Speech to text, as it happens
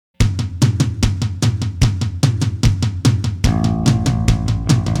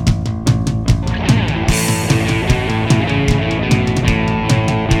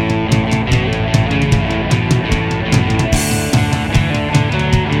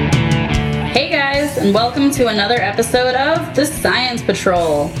and welcome to another episode of The Science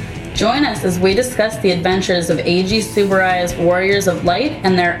Patrol. Join us as we discuss the adventures of Eiji Tsuburai's Warriors of Light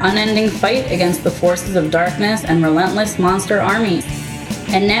and their unending fight against the forces of darkness and relentless monster armies.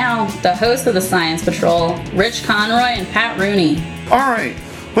 And now, the hosts of The Science Patrol, Rich Conroy and Pat Rooney. Alright,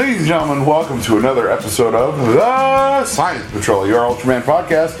 ladies and gentlemen, welcome to another episode of The Science Patrol, your Ultraman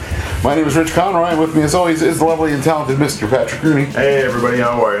podcast. My name is Rich Conroy, and with me as always is the lovely and talented Mr. Patrick Rooney. Hey everybody,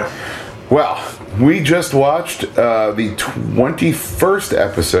 how are you? Well, we just watched the 21st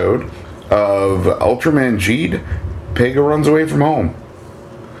episode of Ultraman Geed, Pega Runs Away from Home.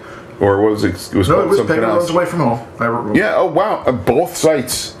 Or was it? It was No, called it was something Pega else. Runs Away from Home. Yeah, oh wow, both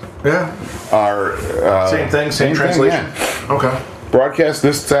sites Yeah. are... Same thing, same translation. yeah. Okay. Broadcast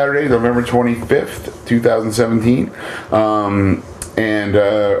this Saturday, November 25th, 2017. And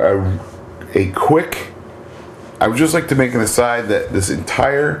a quick... I would just like to make an aside that this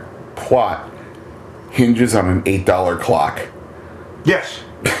entire plot hinges on an $8 clock. Yes.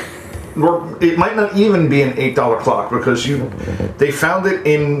 Or it might not even be an $8 clock because they found it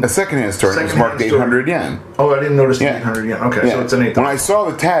in A secondhand store. It was Secondhand marked store. 800 yen. Oh, I didn't notice the Yeah. 800 yen. Okay, Yeah. so it's an $8. When I saw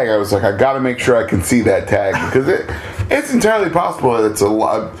the tag, I was like, I got to make sure I can see that tag because it's entirely possible that it's a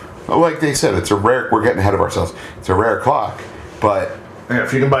lot. Like they said, it's a rare. We're getting ahead of ourselves. It's a rare clock, but Yeah,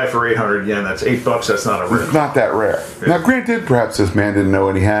 if you can buy it for 800 yen, that's $8. That's not a real. it's not that rare. Now, granted, perhaps this man didn't know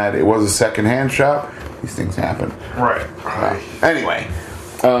what he had. It was a secondhand shop. These things happen. Right. Anyway,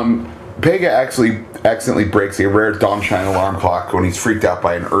 Pega actually accidentally breaks a rare Dawnshine alarm clock when he's freaked out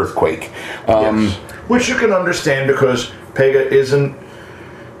by an earthquake. Yes. Which you can understand because Pega isn't.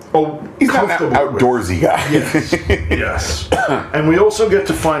 Oh, He's not an comfortable with. outdoorsy guy. Yes. Yes. And we also get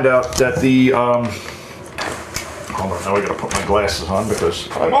to find out that the. Hold on, now I gotta put my glasses on because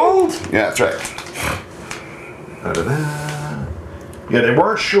I'm old. Yeah, that's right. Da-da-da. Yeah, they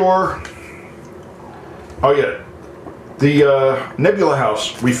weren't sure. Oh, yeah. The Nebula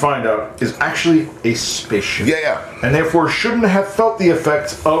House, we find out, is actually a spaceship. Yeah. And therefore shouldn't have felt the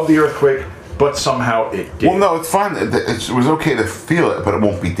effects of the earthquake, but somehow it did. Well, no, it's fine. It was okay to feel it, but it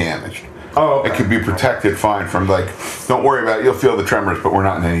won't be damaged. Oh, okay. It can be protected fine from, like, don't worry about it. You'll feel the tremors, but we're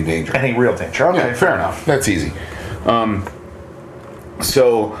not in any danger. Any real danger. Okay. Yeah, fair enough. That's easy.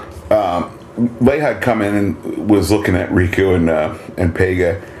 So Lei had come in and was looking at Riku and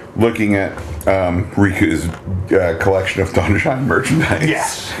Pega, looking at Riku's collection of Dawnshine merchandise.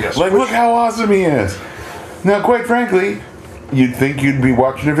 Yes. Like, look how awesome he is. Now, quite frankly, you'd think you'd be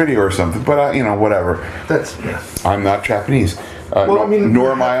watching a video or something, but whatever. That's, yeah. I'm not Japanese.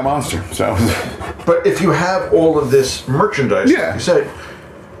 Nor am I a monster. So, But if you have all of this merchandise, Yeah. like you said,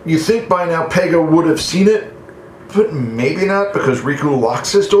 you think by now Pega would have seen it, but maybe not because Riku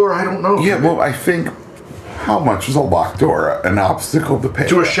locks his door. I don't know. yeah. Well, I think how much is a locked door an obstacle to Pega?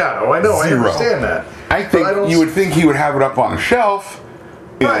 To a shadow. I know. Zero. I understand that. I But think don't you would think he would have it up on a shelf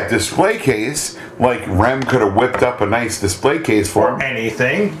in Right. a display case, like Rem could have whipped up a nice display case for him.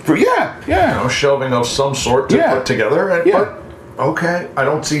 anything. Yeah. Shelving of some sort to Yeah. put together. And, Yeah. But, okay, I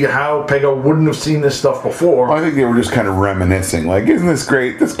don't see how Pega wouldn't have seen this stuff before. I think they were just kind of reminiscing, like, isn't this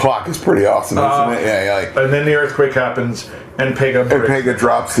great? This clock is pretty awesome, isn't it? Yeah, like, And then the earthquake happens, and Pega and breaks. Pega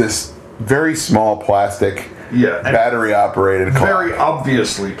drops this very small plastic, Yeah, and battery-operated clock. very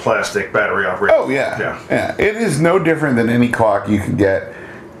obviously plastic battery operated. Oh, yeah. It is no different than any clock you can get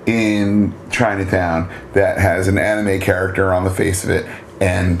in Chinatown that has an anime character on the face of it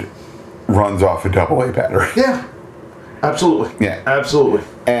and runs off a AA battery. Yeah. Absolutely. Yeah. Absolutely.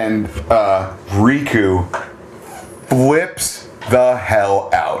 And Riku flips the hell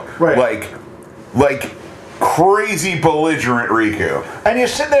out. Right. Like crazy belligerent Riku. And you're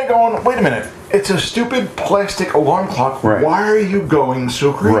sitting there going, wait a minute, it's a stupid plastic alarm clock. Right. Why are you going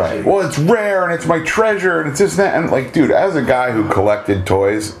so crazy? Right. Well, it's rare and it's my treasure and it's this and that. And like, dude, as a guy who collected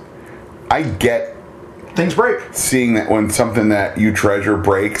toys, I get Things break. seeing that when something that you treasure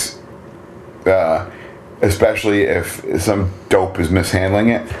breaks, especially if some dope is mishandling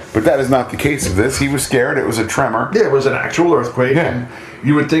it. But that is not the case of this. He was scared. It was a tremor. Yeah, it was an actual earthquake. Yeah. And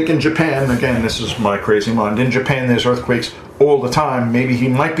you would think in Japan, again, this is my crazy mind, in Japan there's earthquakes all the time. Maybe he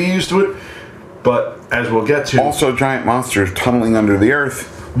might be used to it, but as we'll get to, Also, giant monsters tunneling under the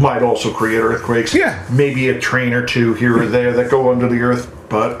earth. might also create earthquakes. Yeah. Maybe a train or two here or there that go under the earth,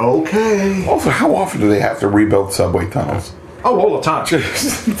 but okay. Also, how often do they have to rebuild subway tunnels? Oh, all the time.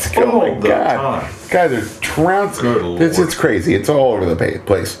 Oh All my the god, time. guys are trouncing. Good Lord. It's crazy. It's all over the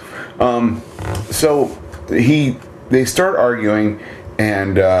place. So they start arguing,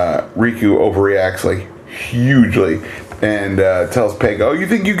 and Riku overreacts like hugely. and tells Peg, "Oh, you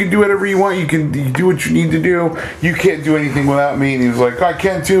think you can do whatever you want? You do what you need to do. You can't do anything without me." And he was like, "I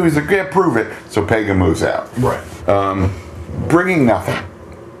can too." He's like, "Yeah, prove it." So Pega moves out. Right. Bringing nothing.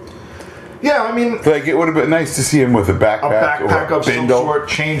 Yeah, I mean, Like, it would have been nice to see him with a backpack, or or some bindle, sort,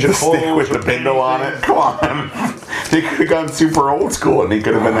 change of the stick clothes with the bindle on it. Come on, they could have gone super old school, and he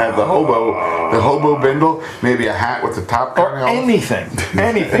could have been had the hobo bindle, maybe a hat with the top or coming off.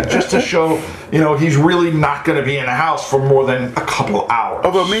 anything, just to show he's really not going to be in the house for more than a couple hours.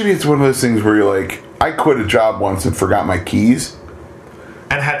 Although maybe it's one of those things where you're like, I quit a job once and forgot my keys.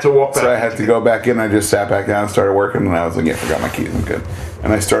 And had to walk back. So I had to go back in. I just sat back down and started working, and I was like, "Yeah, forgot my keys. I'm good."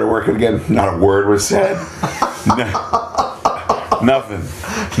 And I started working again. Not a word was said. Nothing.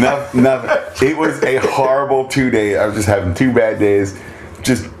 It was a horrible 2 days. I was just having 2 bad days.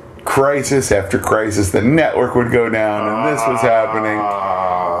 Just crisis after crisis. The network would go down, and this was happening.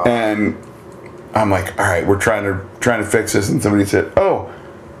 And I'm like, "All right, we're trying to fix this." And somebody said, "Oh,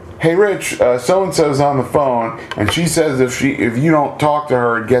 hey Rich, so and so's on the phone, and she says if you don't talk to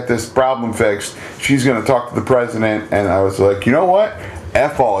her and get this problem fixed, she's going to talk to the president." And I was like, "You know what?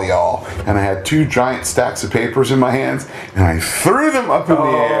 F all y'all." And I had 2 giant stacks of papers in my hands, and I threw them up in the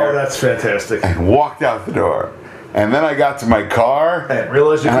air. Oh, that's fantastic! And walked out the door. And then I got to my car, and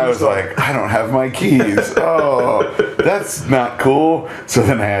realized I was like, "I don't have my keys. Oh, that's not cool." So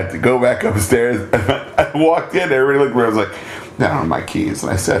then I had to go back upstairs. I walked in, everybody looked at me. I was like, "I don't have my keys."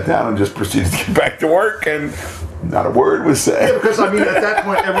 And I sat down and just proceeded to get back to work, and not a word was said. Yeah, because I mean, at that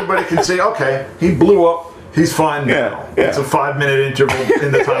point, everybody can say, "Okay, he blew up. He's fine now." Yeah. It's a 5-minute interval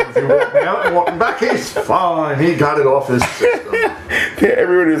in the time of you walking out and walking back. He's fine. He got it off his system. Yeah,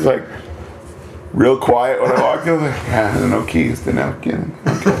 everybody was like real quiet when I walked in. I was like, "Yeah, no keys." Then I'm kidding.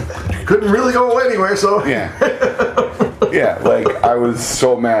 Okay. Couldn't really go anywhere, so Yeah, like I was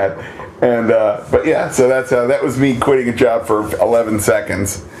so mad. And but yeah, so that was me quitting a job for 11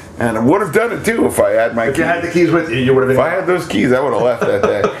 seconds. And I would have done it too if I had my keys. If you had the keys with you, you would have been. If I had those keys, I would have left that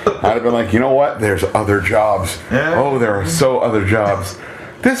day. I'd have been like, "You know what? There's other jobs. Yeah. Oh, there are so other jobs."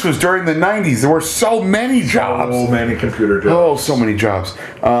 This was during the 90s. There were so many jobs. So many computer jobs. Oh, so many jobs.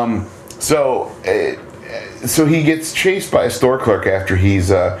 So he gets chased by a store clerk after he's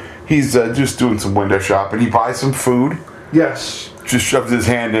just doing some window shopping. He buys some food. Yes. Just shoves his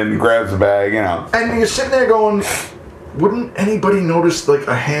hand in, grabs a bag, And you're sitting there going, wouldn't anybody notice like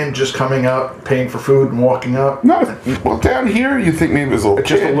a hand just coming out, paying for food and walking out? No, well, down here you think maybe it was a little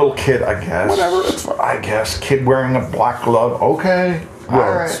Just kid. a little kid, I guess. Whatever, it's fine. I guess. Kid wearing a black glove. Okay. Well,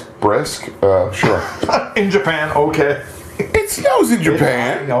 All it's right. brisk. Sure. In Japan, okay. It snows in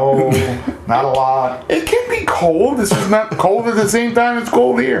Japan. No, not a lot. It can be cold. This is not cold at the same time it's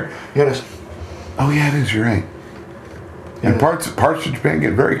cold here. Yeah, this, Oh yeah, it is. You're right. And parts of Japan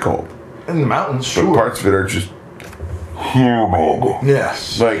get very cold. in the mountains, But sure. parts of it are just humid.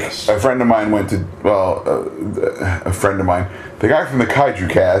 Yes. Like yes. a friend of mine went to a friend of mine, the guy from the Kaiju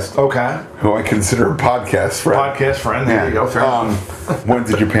Cast, Okay. who I consider a podcast friend. Podcast friend. There you go. Fair enough. Went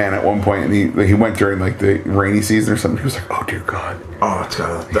to Japan at one point, and he went during like the rainy season or something. He was like, "Oh dear God, Oh,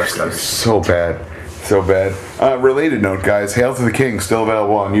 that's gotta be. so bad, so bad." Related note, guys, Hail to the King still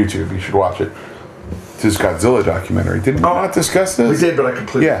available on YouTube. You should watch it. It's his Godzilla documentary. Did we not discuss this? We did, but I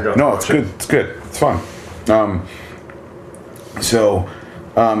completely forgot. No, it's good. It's good. It's fun.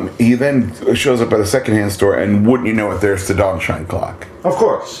 He then shows up at a secondhand store, and wouldn't you know it, there's the Dawnshine clock. Of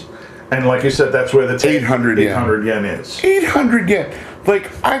course. And like you said, that's where the 800 yen. 800 yen is. 800 yen.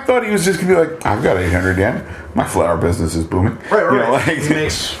 Like, I thought he was just gonna be like, "I've got 800 yen. My flower business is booming." Right. You know, like, He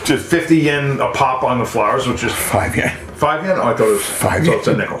makes just 50 yen a pop on the flowers, which is 5 yen. 5 yen? Oh, I thought it was 5 So yen. it's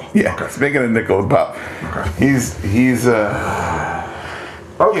a nickel. Yeah, Okay. it's making a nickel a pop. Okay. He's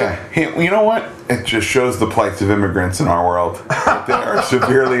Okay. yeah. You know what? It just shows the plights of immigrants in our world. They are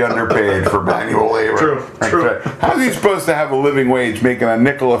severely underpaid for manual labor. True, true. How's he supposed to have a living wage making a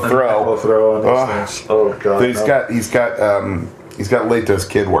nickel a throw? Nickel throw on these Oh. things. Oh, God. But he's no. got Leto's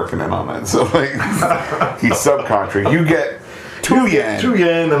kid working in on it. So like he's subcontract. You get 2 yen. 2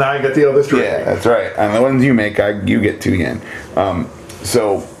 yen, and I get the other 3. Yeah, that's right. And the ones you make, you get 2 yen.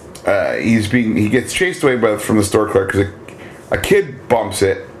 He gets chased away from the store clerk because a kid bumps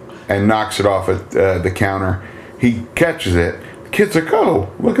it and knocks it off at the counter. He catches it. The kid's like, "Oh,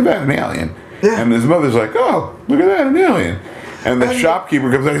 look at that, an alien." Yeah. And his mother's like, "Oh, look at that, an alien." And the shopkeeper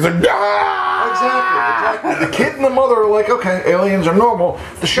comes in. He's like, "Ah!" Exactly. The kid and the mother are like, okay, aliens are normal.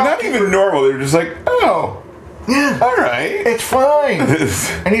 The Not shopkeeper, even normal. They're just like, "Oh, yeah, all right." it's fine.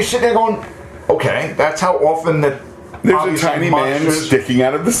 And you're sitting there going, okay, that's how often that There's obviously a tiny man monsters. sticking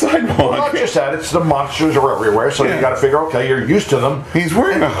out of the sidewalk. Well, not just that, it's the monsters are everywhere, so Yeah. you got to figure, okay, you're used to them. He's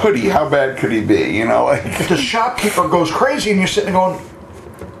wearing a hoodie. How bad could he be? You know, like The shopkeeper goes crazy, and you're sitting there going,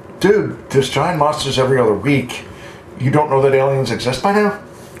 dude, there's giant monsters every other week. You don't know that aliens exist by now?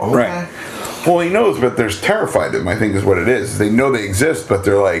 Okay. right. Well, he knows, but they're terrified of him. I think is what it is. They know they exist, but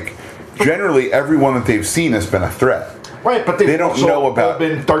they're like, generally, everyone that they've seen has been a threat. Right, but they've They don't also know about- all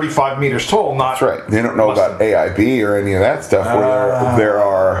been 35 meters tall, not... That's right. They don't know about AIB or any of that stuff. Where there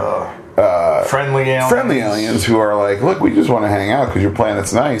are friendly aliens. friendly aliens who are like, look, we just want to hang out because your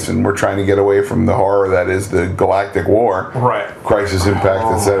planet's nice, and we're trying to get away from the horror that is the galactic war, Right. crisis, impact,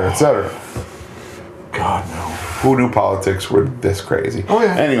 etc., etc. God, no. Who knew politics were this crazy? Oh,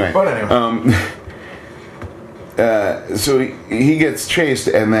 yeah. Anyway. But anyway. So he gets chased,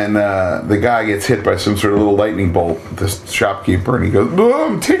 and then the guy gets hit by some sort of little lightning bolt, the shopkeeper, and he goes, "Oh,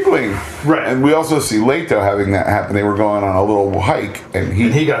 I'm tingling." Right. And we also see Leto having that happen. They were going on a little hike, and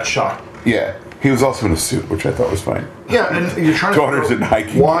he got shot. yeah, he was also in a suit, which I thought was funny. Yeah, and you're trying Daughter's to in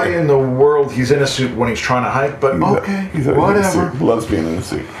hiking why gear. in the world he's in a suit when he's trying to hike, but okay, He's always in a whatever. suit. Loves being in a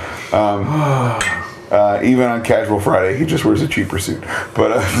suit. Even on Casual Friday, he just wears a cheaper suit.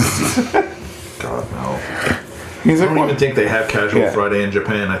 But God, no. he's I like, don't even think they have Casual Yeah. Friday in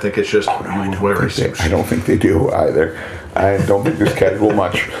Japan. I think it's just you wear a suit. I don't think they do either. I don't think there's casual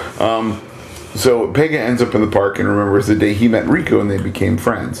much. So Pega ends up in the park and remembers the day he met Riku and they became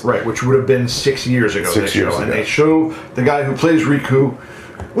friends. Right, which would have been 6 years ago. 6 years And ago. they show the guy who plays Riku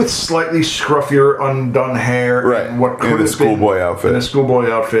with slightly scruffier, undone hair, Right, and what in could a have been schoolboy outfit. In a schoolboy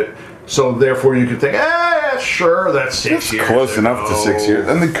outfit. So therefore, you could think, sure, that's 6 It's years. close enough to ago. 6 years.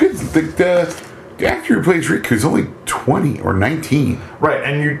 And the kid, the actor who plays Riku is only 20 or 19. Right,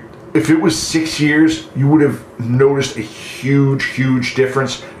 and if it was 6 years, you would have noticed a huge, huge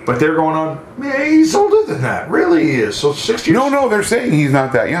difference. But they're going on, yeah, he's older than that. Really he is. So 6 years. No, they're saying he's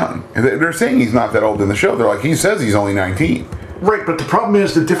not that young. They're saying he's not that old in the show. They're like, he says he's only 19. Right, but the problem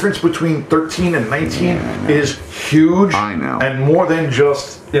is the difference between 13 and 19 is huge. I know. And more than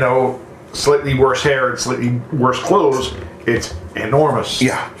just, slightly worse hair and slightly worse clothes, it's enormous.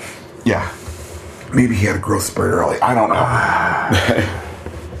 Yeah. Maybe he had a growth spurt early. I don't know.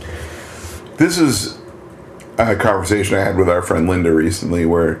 This is a conversation I had with our friend Linda recently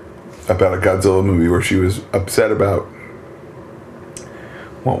about a Godzilla movie where she was upset about,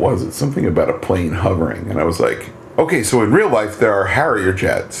 what was it? Something about a plane hovering. And I was like, okay, so in real life there are Harrier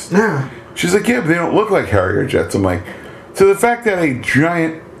jets. Yeah. She's like, yeah, but they don't look like Harrier jets. I'm like, so the fact that a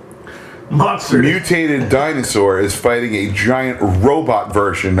giant Monster. mutated dinosaur is fighting a giant robot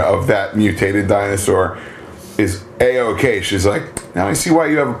version of that mutated dinosaur is A-okay. She's like, now I see why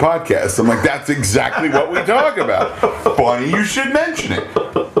you have a podcast. I'm like, that's exactly what we talk about. Funny you should mention it.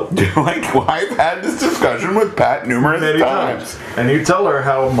 Like, well, I've had this discussion with Pat numerous Many times. And you tell her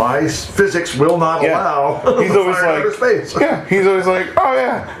how my physics will not allow He's always fire outer like, space. yeah, he's always like, oh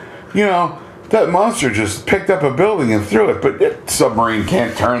yeah, that monster just picked up a building and threw it, but that submarine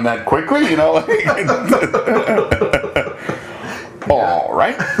can't turn that quickly, like. All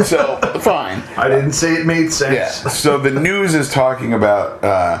right, so fine. I didn't say it made sense. Yeah. So the news is talking about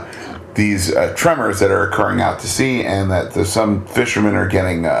these tremors that are occurring out to sea, and that some fishermen are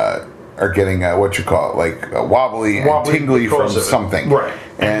getting what you call it, like wobbly and tingly from because of it. something. Right.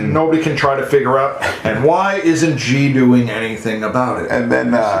 And nobody can try to figure out. And why isn't G doing anything about it? And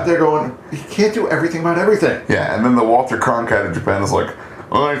then they're going, he can't do everything about everything. yeah, and then the Walter Cronkite of Japan is like,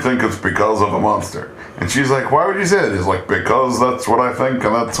 well, I think it's because of a monster. And she's like, why would you say that? He's like, because that's what I think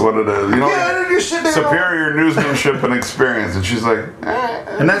and that's what it is. Yeah, and you're sitting there superior newsmanship and experience. And she's like,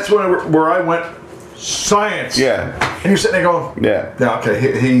 And that's where I went, science. yeah, And you're sitting there going, yeah,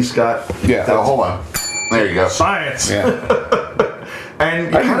 okay, he's got yeah. Well, hold on. There you go. science. Yeah.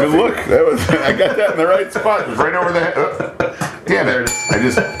 And I didn't even look. I got that in the right spot. It was right over the head. Damn There it. it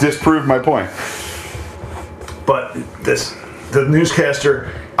is. I just disproved my point. But the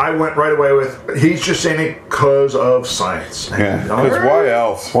newscaster, I went right away with, he's just saying it because of science. Yeah. Because why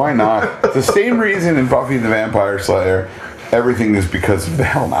else? Why not? The same reason in Buffy the Vampire Slayer, everything is because of the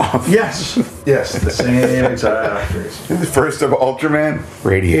Hellmouth. Yes, the same exact reason. The first of Ultraman,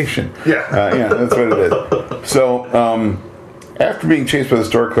 radiation. Yeah. Yeah, that's what it is. So, after being chased by the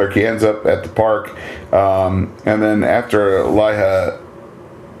store clerk, he ends up at the park. And then after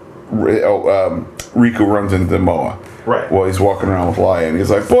Riku runs into Moa. Right. While he's walking around with Laya. And he's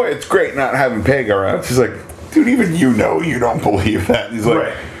like, boy, it's great not having Peg around. She's like, dude, even you don't believe that. And he's like,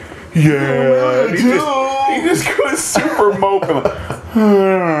 Right. yeah. And he just goes super moping.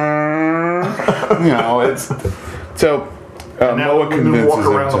 It's so And now Moa women convinces walk him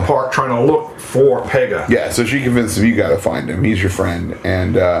around the to- park trying to look for Pega. Yeah, so she convinces him, you got to find him. He's your friend,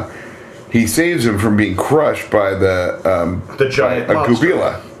 and he saves him from being crushed by The giant by a monster.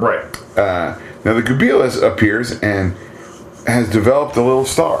 Gubila. Right. Now the Gubila appears and has developed a little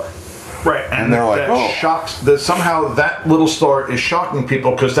star. Right, and they're like, that "Oh." shocks that somehow that little star is shocking people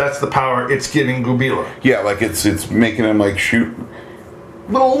because that's the power it's giving Gubila. Yeah, like it's making him like shoot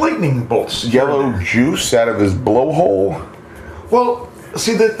Little lightning bolts. yellow juice out of his blowhole. Well,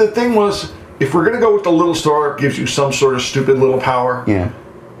 see, the thing was, if we're gonna go with the little star, it gives you some sort of stupid little power. Yeah.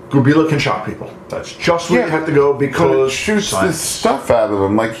 Gubila can shock people. That's just where Yeah, you have to go But it because shoots science. this stuff out of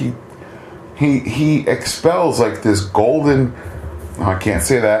him. Like he expels like this golden. Oh, I can't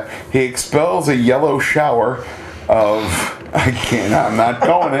say that. He expels a yellow shower of. I can't. I'm not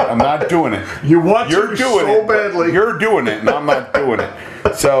going it. I'm not doing it. You want You're to doing so it. badly. You're doing it, and I'm not doing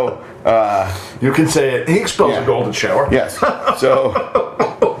it. So You can say it. He expels Yeah. a golden shower. yes. So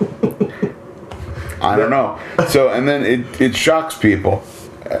I don't know. So and then it shocks people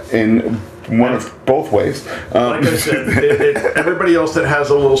in one of both ways. Like I said, everybody else that has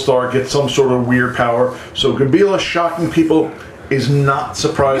a little star gets some sort of weird power. So Gubila shocking people is not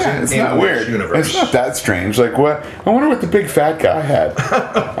surprising Yeah, it's in not this weird. universe. It's not that strange. Like what? I wonder what the big fat guy had.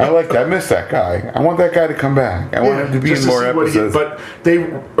 I miss that guy. I want that guy to come back. I want him to be just in more see what episodes. but they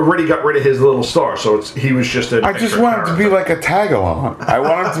already got rid of his little star, so he was just an I just extra want him to be character. like a tag along. I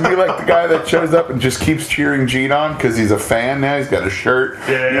want him to be like the guy that shows up and just keeps cheering Gene on because he's a fan now. He's got a shirt.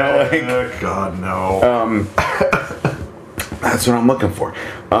 Yeah, You know, like God no. that's what I'm looking for.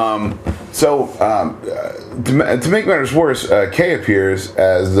 To make matters worse, Kay appears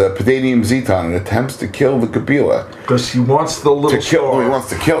as Palladium Zeton and attempts to kill the Gubila. Because he wants the little To kill, star. he wants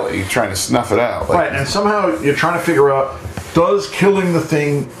to kill it. He's trying to snuff it out. Like, Right, and somehow you're trying to figure out, does killing the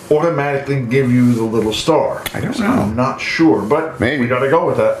thing automatically give you the little star? I don't So know. I'm not sure, but Maybe. we got to go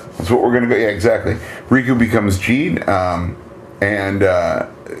with that. That's what we're gonna go. Yeah, exactly. Riku becomes Jean, and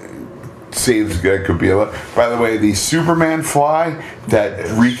saves Gubila. By the way, the Superman fly that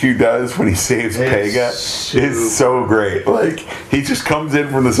Riku does when he saves Pega is so great. Like he just comes in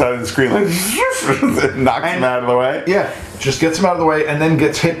from the side of the screen, like knocks him out of the way. Yeah, just gets him out of the way and then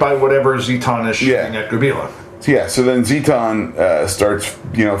gets hit by whatever Zeton is shooting at Gubila. Yeah, so then Zeton starts,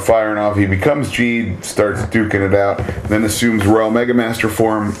 firing off. He becomes Jeed, starts duking it out, then assumes Royal Mega Master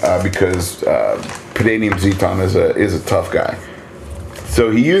form because Palladium Zeton is a tough guy. So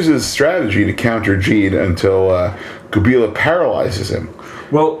he uses strategy to counter Jeed until Gubila paralyzes him.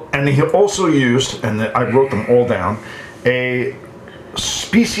 Well, and he also used, and I wrote them all down, a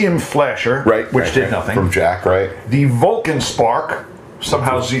Specium Flasher, which did nothing. From Jack, right? The Vulcan Spark.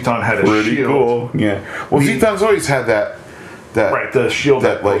 Somehow Zeton had a Pretty shield. cool. Yeah. Well, Zeton's always had that. Right, the shield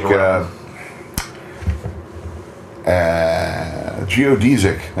that goes like around.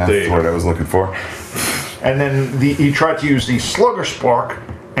 geodesic. That's There the you word go. I was looking for. And then he tried to use the Slugger Spark,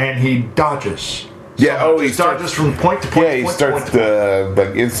 and he dodges. Yeah. Somehow He just dodges from point to point. Yeah, to he point, starts to point.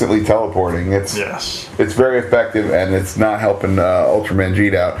 like instantly teleporting. It's Yes. it's very effective, and it's not helping Ultraman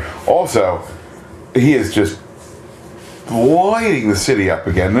Jeet out. Also, he is just lighting the city up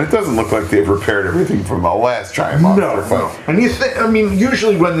again, and it doesn't look like they've repaired everything from the last giant monster No, fight. no. And you think,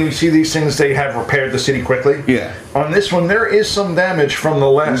 usually when you see these things, they have repaired the city quickly. Yeah. On this one, there is some damage from the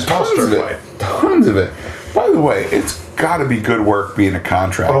last monster Tons of fight. it. Tons of it. By the way, it's got to be good work being a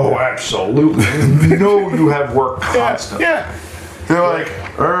contractor. Oh, absolutely. You know you have work constantly. Yeah. They're like,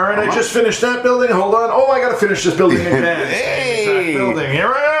 All right, I just finished that building. Hold on. Oh, I got to finish this building again. Hey. Same exact building. Here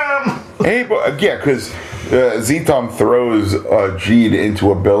I am. hey, yeah, because Zeton throws Jeed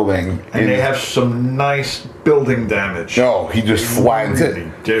into a building. And they have some nice building damage. No, he just flattens really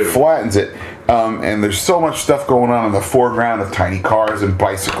it. do. Flattens it. And there's so much stuff going on in the foreground of tiny cars and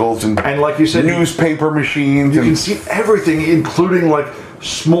bicycles and like you said, newspaper machines. You and can see everything, including like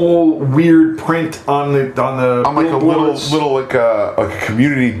small weird print on the on like a billboards. little like a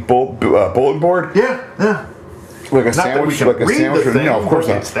community bulletin board. Yeah, yeah. Like a Not that we sandwich, can like a read sandwich. the thing, No, of course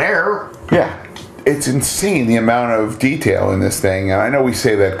but not. it's there. Yeah. It's insane the amount of detail in this thing, and I know we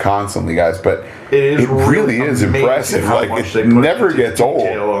say that constantly, guys, but It really is amazing impressive. how Like much it they put never into gets old.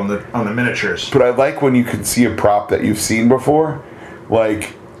 detail on the miniatures. But I like when you can see a prop that you've seen before,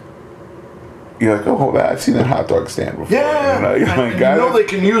 like you're like, oh, I've seen that hot dog stand before. Yeah, You know, you're and like, you guys, know they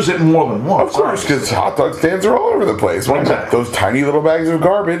can use it more than once. of course, because hot dog stands are all over the place. Why not? Exactly. Those tiny little bags of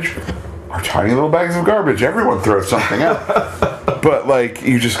garbage are tiny little bags of garbage. Everyone throws something out. But like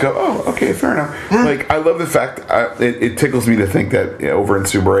you just go, oh, okay, fair enough. Like I love the fact it tickles me to think that over in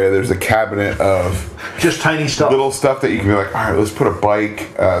Subaraya there's a cabinet of just tiny stuff, little stuff that you can be like, all right, let's put a bike,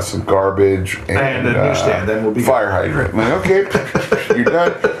 some garbage, and a newsstand. Then we'll be fire hydrant. I'm like, okay, you're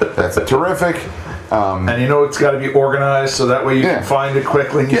done. That's terrific. And it's got to be organized so that way you can find it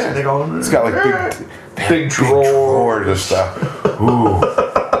quickly. And you go, it's got like big drawers of stuff. Ooh.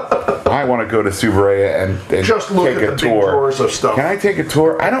 I want to go to Subaraya and just look take at a the tour. big drawers of stuff. Can I take a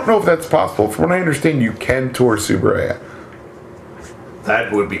tour? I don't know if that's possible. From what I understand, you can tour Subaraya.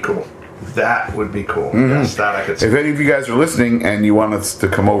 That would be cool. That would be cool. Yes, that I could see. If any of you guys are listening and you want us to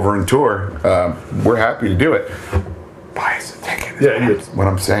come over and tour, we're happy to do it. Buy us a ticket. That's what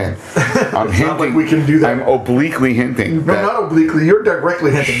I'm saying. I'm hinting. Not like we can do that. I'm obliquely hinting. No, not obliquely. You're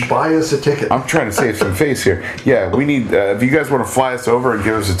directly hinting. Buy us a ticket. I'm trying to save some face here. Yeah, we need. If you guys want to fly us over and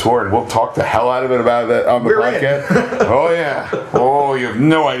give us a tour, and we'll talk the hell out of it about that on the podcast. Oh yeah. Oh, you have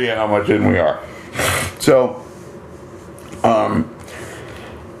no idea how much in we are. So,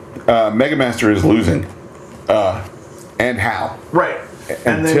 Mega Master is losing, and how? Right.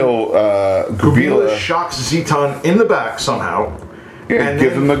 Until Gubila shocks Zeton in the back somehow. Yeah, and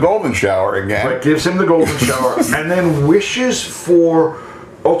gives him the golden shower again. Right, gives him the golden shower, and then wishes for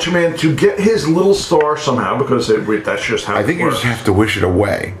Ultraman to get his little star somehow, because that's just how I think you just have to wish it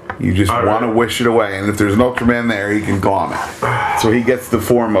away. You just want to wish it away, and if there's an Ultraman there, he can glom it. So he gets the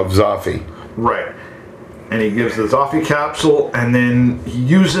form of Zafi. Right. And he gives the Zafi capsule, and then he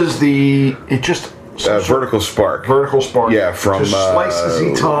uses vertical spark. Vertical spark. Yeah, from to slice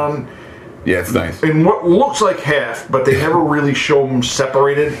Zeton. Yeah, it's nice. In what looks like half, but they never really show him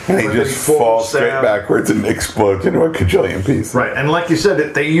separated. And he just falls straight backwards and explodes into a kajillion pieces. Right, and like you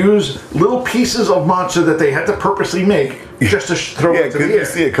said, they use little pieces of monster that they had to purposely make just to throw into the air. You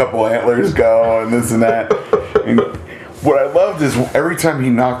see a couple antlers go and this and that. And what I loved is every time he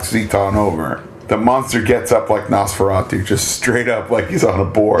knocks Zeton over, the monster gets up like Nosferatu, just straight up like he's on a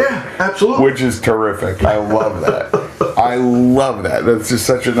board. Yeah, absolutely. Which is terrific. I love that. I love that. That's just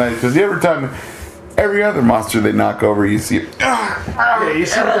such a nice... Because every other monster they knock over, you see... Yeah, you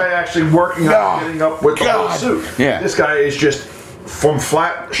see the guy actually working on getting up with the whole suit. Yeah. This guy is just from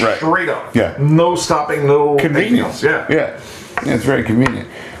flat straight up. Yeah. No stopping, no... Convenience. Yeah, it's very convenient.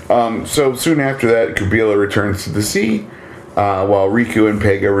 So soon after that, Gubila returns to the sea, while Riku and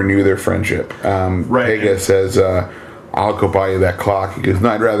Pega renew their friendship. Pega says, I'll go buy you that clock. He goes, no,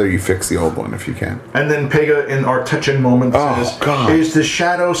 I'd rather you fix the old one if you can. And then Pega, in our touching moment, says, is the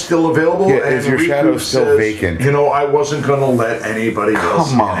shadow still available? Yeah, is your shadow still vacant? I wasn't going to let anybody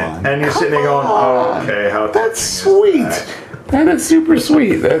else in it. And you're sitting there going, okay, that's sweet. That is super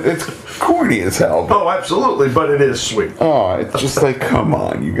sweet. It's corny as hell. Oh, absolutely, but it is sweet. Oh, it's just like, come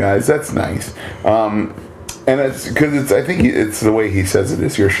on, you guys. That's nice. And it's because I think it's the way he says it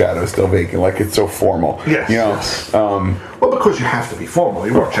is. Your shadow still vacant, like it's so formal. Yes. Yes. Well, because you have to be formal.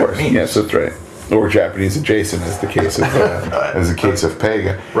 You are Japanese. Yes, that's right. Or Japanese adjacent, as the case of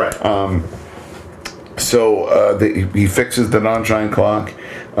Pega. Right. So he fixes the non-shine clock.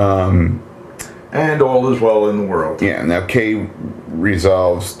 And all is well in the world. Yeah. Now Kay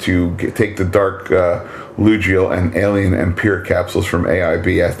resolves to take the Dark Lugiel and Alien and Pure capsules from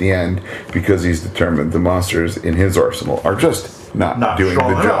AIB at the end because he's determined the monsters in his arsenal are just not doing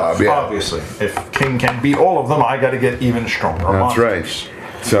the job. Yeah. Obviously, if King can beat all of them, I got to get even stronger. That's right.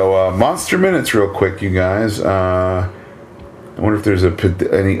 So Monster Minutes, real quick, you guys. I wonder if there's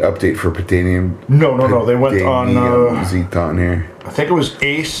any update for Pedanium. No. They went on Zeton here. I think it was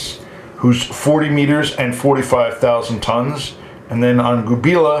Ace, who's 40 meters and 45,000 tons, and then on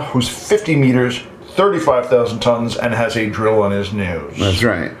Gubila, who's 50 meters. 35,000 tons and has a drill on his nose. That's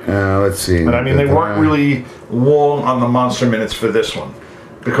right. Let's see. And I mean, they weren't really long on the Monster Minutes for this one,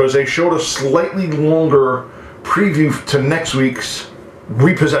 because they showed a slightly longer preview to next week's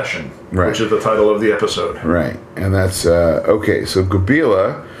Repossession, which is the title of the episode. Right. And that's, okay, so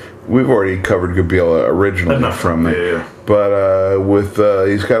Gubila, we've already covered Gubila originally from it. Yeah. But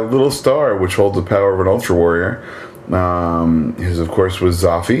he's got a little star, which holds the power of an Ultra Warrior. His, of course, was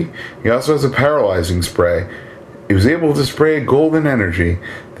Zafi. He also has a paralyzing spray. He was able to spray a golden energy.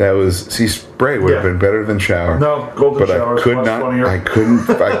 Spray would have been better than shower. No, golden shower is much funnier. I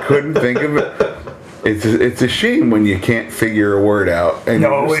couldn't think of it. It's a shame when you can't figure a word out. And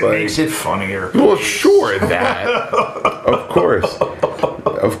it makes it funnier. Well, sure, that. Of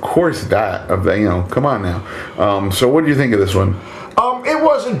course, that. Come on now. So what do you think of this one? It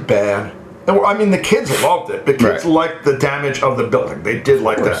wasn't bad. I mean, the kids loved it. The kids liked the damage of the building. They did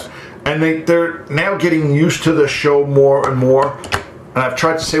like that. And they're now getting used to the show more and more. And I've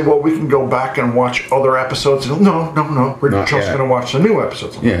tried to say, well, we can go back and watch other episodes. And no, we're Not just yet. going to watch the new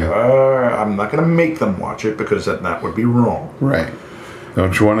episodes. I'm not going to make them watch it because that would be wrong. Right.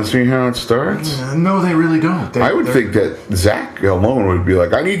 Don't you want to see how it starts? No, they really don't. I would think that Zach alone would be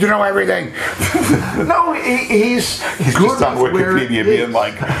like, I need to know everything. No, he's He's good just on with where it Wikipedia is. being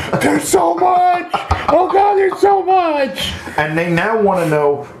like, there's so much. Oh, God, there's so much. And they now want to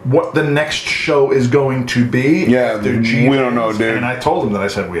know what the next show is going to be. Yeah, after we G don't know, ends. dude. And I told them that. I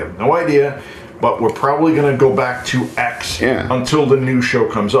said, we have no idea, but we're probably going to go back to X until the new show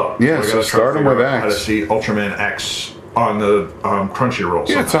comes up. Yeah, we so gotta try to start 'em figure with out How to X. see Ultraman X on the Crunchyroll.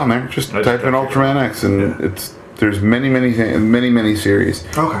 Yeah, it's on there. Just type in Ultraman X, and Yeah. there's many series.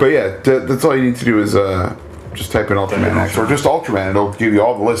 Okay. But yeah, that's all you need to do is just type in Ultraman X, or just Ultraman. It'll give you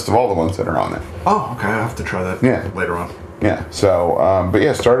all the list of all the ones that are on it. Oh, okay. I'll have to try that later on. Yeah. So, but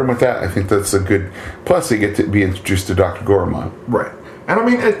yeah, start them with that. I think that's a good. Plus, they get to be introduced to Dr. Goromon. Right. And I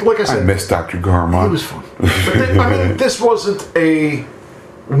mean, like I I said, miss Dr. Goromon. it was fun. But I mean, this wasn't a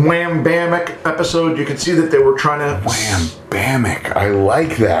wham-bamic episode. You could see that they were trying to... Wham, bamic. I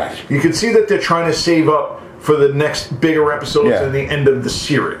like that. You can see that they're trying to save up for the next bigger episodes Yeah. and the end of the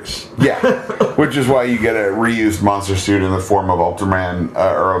series. Yeah, which is why you get a reused monster suit in the form of Ultraman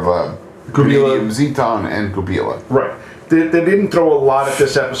or of Gubila. Vanadium Zeton and Gubila. Right. They didn't throw a lot at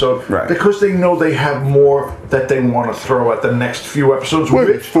this episode Right. because they know they have more that they want to throw at the next few episodes. Wait,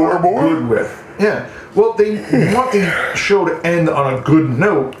 which 4 I'm more? Good with. Yeah. Well, they want the show to end on a good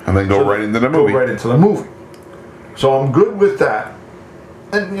note. And then go right into the movie. Go right into the movie. So I'm good with that.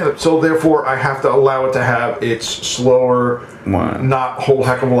 And, so therefore I have to allow it to have its slower, Wow. not whole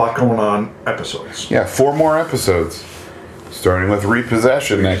heck of a lot going on episodes. Yeah, 4 more episodes, starting with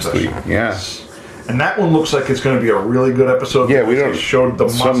Repossession next week. Yeah. And that one looks like it's going to be a really good episode. Yeah, we because don't- they showed the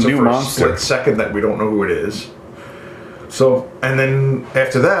some monster new for monster. a split second that we don't know who it is. So, and then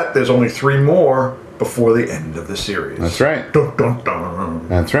after that, there's only 3 more before the end of the series. That's right. Dun, dun, dun.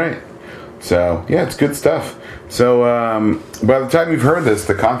 That's right. So, yeah, it's good stuff. So, by the time you've heard this,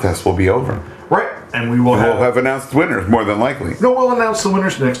 the contest will be over. Right, and we will We'll have announced winners, more than likely. No, we'll announce the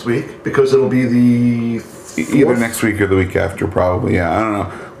winners next week because it'll be the Either fourth- next week or the week after, probably. Yeah, I don't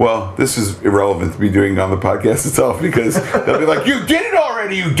know. Well, this is irrelevant to be doing on the podcast itself because they'll be like, "You did it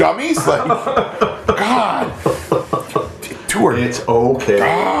already, you dummies!" Like, God, 2 are It's okay.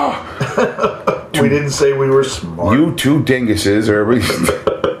 We didn't say we were smart. you 2 dinguses are.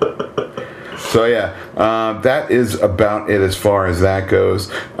 So yeah, that is about it as far as that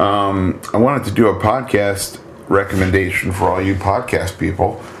goes. I wanted to do a podcast recommendation for all you podcast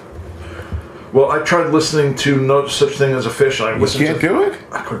people. Well, I tried listening to No Such Thing as a Fish. And I You listened can't to, do it?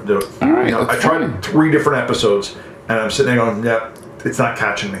 I couldn't do it. All right, I that's tried fine. 3 different episodes, and I'm sitting there going, "Yeah, it's not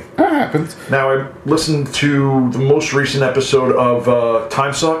catching me." That happens. Now I listened to the most recent episode of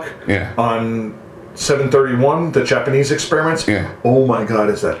Time Suck Yeah. on 731, the Japanese experiments. Yeah. Oh my God,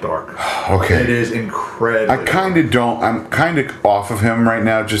 is that dark? Okay. It is incredible. I kind of don't. I'm kind of off of him right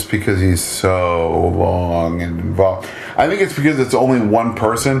now just because he's so long and involved. I think it's because it's only one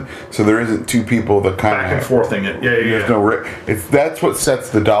person, so there isn't 2 people that kind back and of. forthing it. Yeah, There's no. That's what sets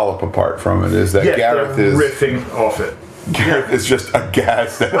the dollop apart from it. Is that yeah, Gareth they're is riffing off it. Gareth is just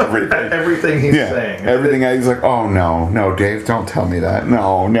aghast at everything. Everything he's Yeah, saying. everything. He's like, "Oh no, Dave, don't tell me that.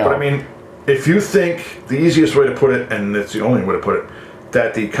 No." But I mean, if you think the easiest way to put it, and it's the only way to put it,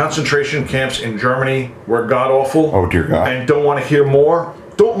 that the concentration camps in Germany were god awful. Oh, dear God. And don't want to hear more,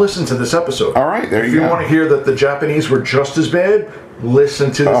 don't listen to this episode. All right, there if you you go. want to hear that the Japanese were just as bad,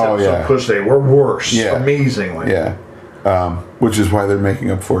 listen to this Oh, episode yeah. because they were worse. Yeah. Amazingly. Yeah, which is why they're making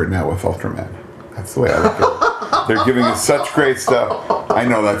up for it now with Ultraman. That's the way I look at it. They're giving us such great stuff. I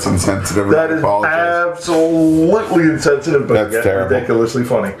know that's insensitive. That I is apologize. absolutely insensitive, but That's yet terrible. ridiculously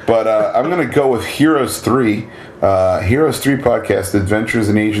funny. But I'm going to go with Heroes 3. Heroes 3 podcast, Adventures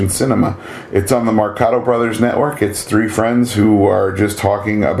in Asian Cinema. It's on the Marcato Brothers Network. It's 3 friends who are just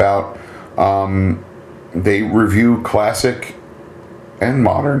talking about, they review classic and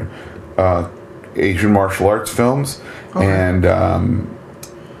modern Asian martial arts films. Okay. And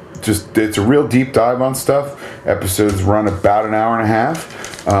just it's a real deep dive on stuff. Episodes run about an hour and a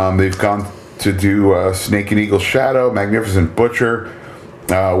half. They've gone to do Snake and Eagle Shadow, Magnificent Butcher,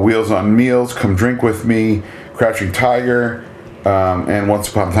 Wheels on Meals, Come Drink With Me, Crouching Tiger, and Once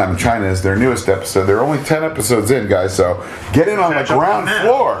Upon a Time in China is their newest episode. They're only 10 episodes in, guys, so get in on the ground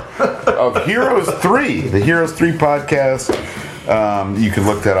floor of Heroes 3, the Heroes 3 podcast. You can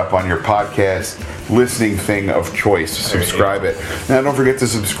look that up on your podcast listening thing of choice. Subscribe it. Now, don't forget to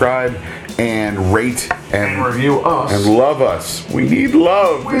subscribe and rate and review us. And love us. We need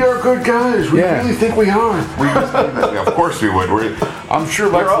love. We are good guys. We really think we are. Of course we would. I'm sure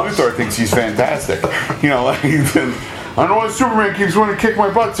Lex Luthor thinks he's fantastic. You know, like, I don't know why Superman keeps wanting to kick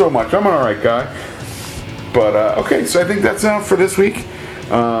my butt so much. I'm an alright guy. But, okay, so I think that's enough for this week.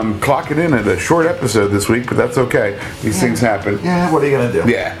 Clocking in at a short episode this week, but that's okay. These things happen. Yeah, what are you going to do?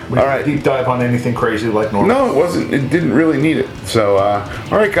 Yeah. All right. Deep dive on anything crazy like normal. No, it wasn't. It didn't really need it. So,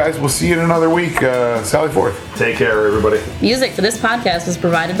 all right, guys, we'll see you in another week. Sally forth. Take care, everybody. Music for this podcast was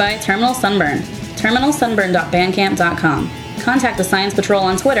provided by Terminal Sunburn. TerminalSunburn.bandcamp.com. Contact the Science Patrol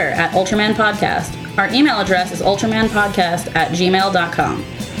on Twitter at Ultraman Podcast. Our email address is ultramanpodcast@gmail.com.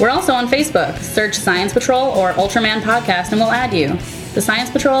 We're also on Facebook. Search Science Patrol or Ultraman Podcast and we'll add you. The Science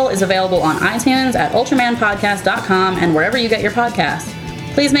Patrol is available on iTunes at ultramanpodcast.com and wherever you get your podcasts.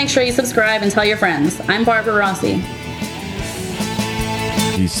 Please make sure you subscribe and tell your friends. I'm Barbara Rossi.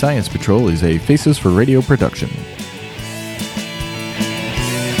 The Science Patrol is a Faces for Radio production.